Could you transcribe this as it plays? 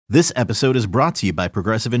This episode is brought to you by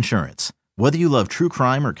Progressive Insurance. Whether you love true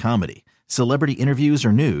crime or comedy, celebrity interviews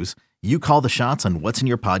or news, you call the shots on what's in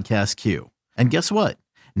your podcast queue. And guess what?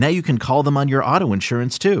 Now you can call them on your auto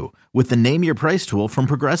insurance too with the Name Your Price tool from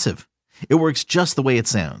Progressive. It works just the way it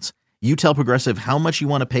sounds. You tell Progressive how much you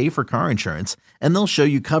want to pay for car insurance, and they'll show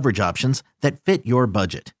you coverage options that fit your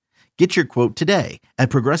budget. Get your quote today at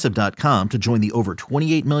Progressive.com to join the over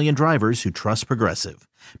 28 million drivers who trust Progressive.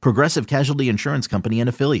 Progressive Casualty Insurance Company and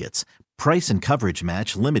Affiliates. Price and coverage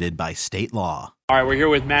match limited by state law. All right, we're here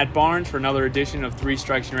with Matt Barnes for another edition of Three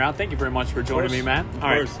Strikes and You're Out. Thank you very much for joining me, Matt. All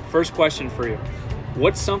right, first question for you.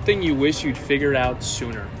 What's something you wish you'd figured out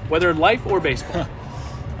sooner, whether life or baseball?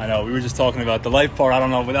 I know, we were just talking about the life part, I don't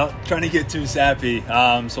know, without trying to get too sappy,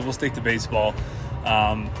 so we'll stick to baseball.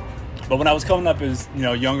 But when I was coming up as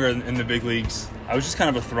younger in the big leagues, I was just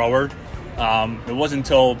kind of a thrower. It wasn't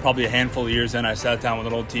until probably a handful of years in I sat down with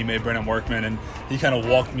an old teammate, Brendan Workman, and he kind of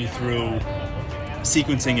walked me through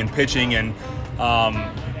sequencing and pitching and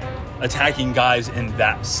attacking guys in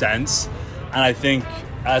that sense. And I think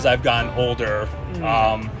as I've gotten older,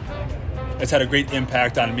 it's had a great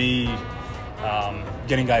impact on me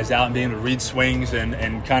getting guys out and being able to read swings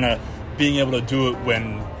and kind of being able to do it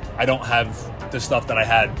when I don't have the stuff that I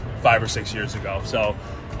had 5 or 6 years ago. So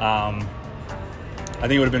I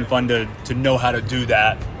think it would have been fun to know how to do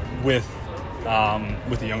that with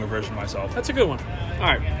the younger version of myself. That's a good one. All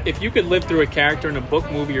right, if you could live through a character in a book,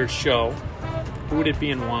 movie, or show, who would it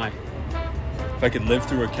be and why? If I could live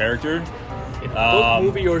through a character? In a book,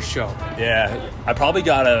 movie, or show? Yeah, I probably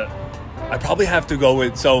have to go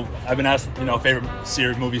with, so I've been asked,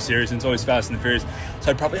 favorite movie series, and it's always Fast and the Furious,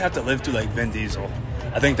 so I'd probably have to live through, Vin Diesel.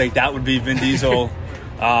 I think that would be Vin Diesel,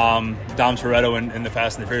 Dom Toretto in the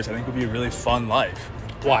Fast and the Furious. I think would be a really fun life.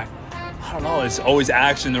 Why? I don't know, it's always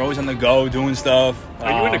action, they're always on the go, doing stuff.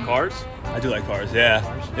 Are you into cars? I do like cars, yeah.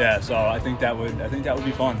 Yeah, so I think that would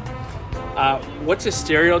be fun. What's a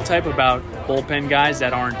stereotype about bullpen guys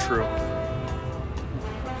that aren't true?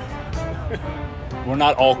 We're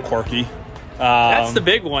not all quirky. That's the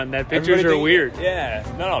big one, that pitchers are weird. Yeah,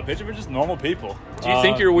 no, pitchers are just normal people. Do you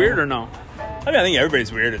think you're weird or no? I think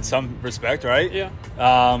everybody's weird in some respect, right? Yeah.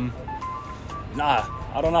 Nah,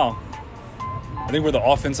 I don't know. I think we're the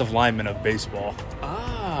offensive linemen of baseball.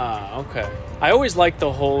 Ah, okay. I always like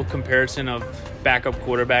the whole comparison of backup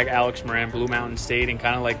quarterback Alex Moran, Blue Mountain State, and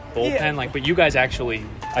kind of like bullpen. Yeah. But you guys actually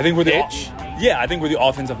I think we're pitch? I think we're the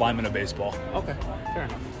offensive linemen of baseball. Okay, fair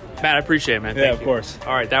enough. Matt, I appreciate it, man. Yeah, Thank of you. course.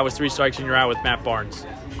 All right, that was Three Strikes and You're Out with Matt Barnes.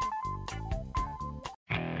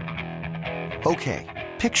 Okay,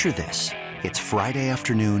 picture this. It's Friday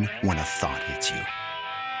afternoon when a thought hits you.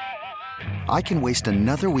 I can waste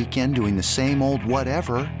another weekend doing the same old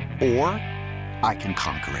whatever, or I can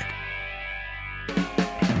conquer it.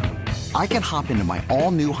 I can hop into my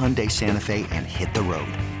all-new Hyundai Santa Fe and hit the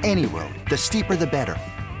road. Any road. The steeper, the better.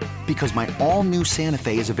 Because my all-new Santa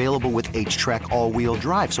Fe is available with H-Track all-wheel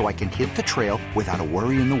drive, so I can hit the trail without a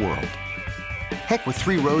worry in the world. Heck, with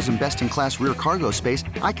 3 rows and best-in-class rear cargo space,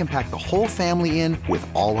 I can pack the whole family in with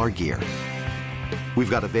all our gear. We've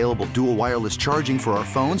got available dual wireless charging for our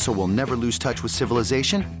phones, so we'll never lose touch with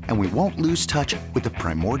civilization, and we won't lose touch with the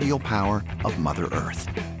primordial power of Mother Earth.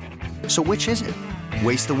 So which is it?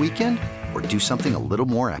 Waste the weekend or do something a little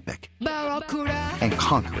more epic? And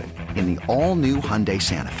conquer it in the all-new Hyundai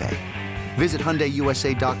Santa Fe. Visit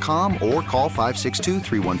HyundaiUSA.com or call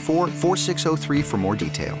 562-314-4603 for more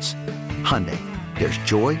details. Hyundai, there's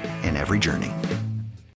joy in every journey.